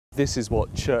This is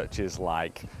what church is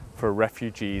like for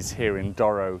refugees here in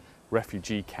Doro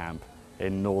refugee camp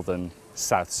in northern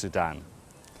South Sudan.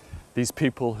 These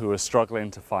people who are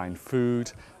struggling to find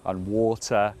food and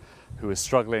water, who are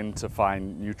struggling to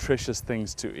find nutritious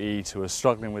things to eat, who are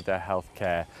struggling with their health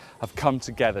care, have come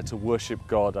together to worship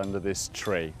God under this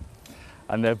tree.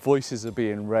 And their voices are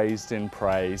being raised in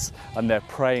praise, and they're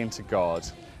praying to God.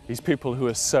 These people who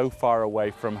are so far away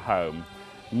from home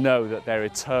know that their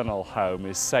eternal home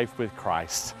is safe with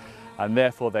Christ, and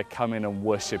therefore they're coming and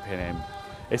worshiping Him.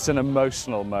 It's an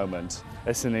emotional moment.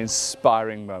 It's an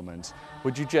inspiring moment.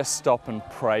 Would you just stop and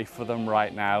pray for them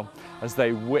right now as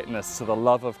they witness to the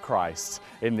love of Christ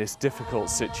in this difficult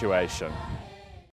situation?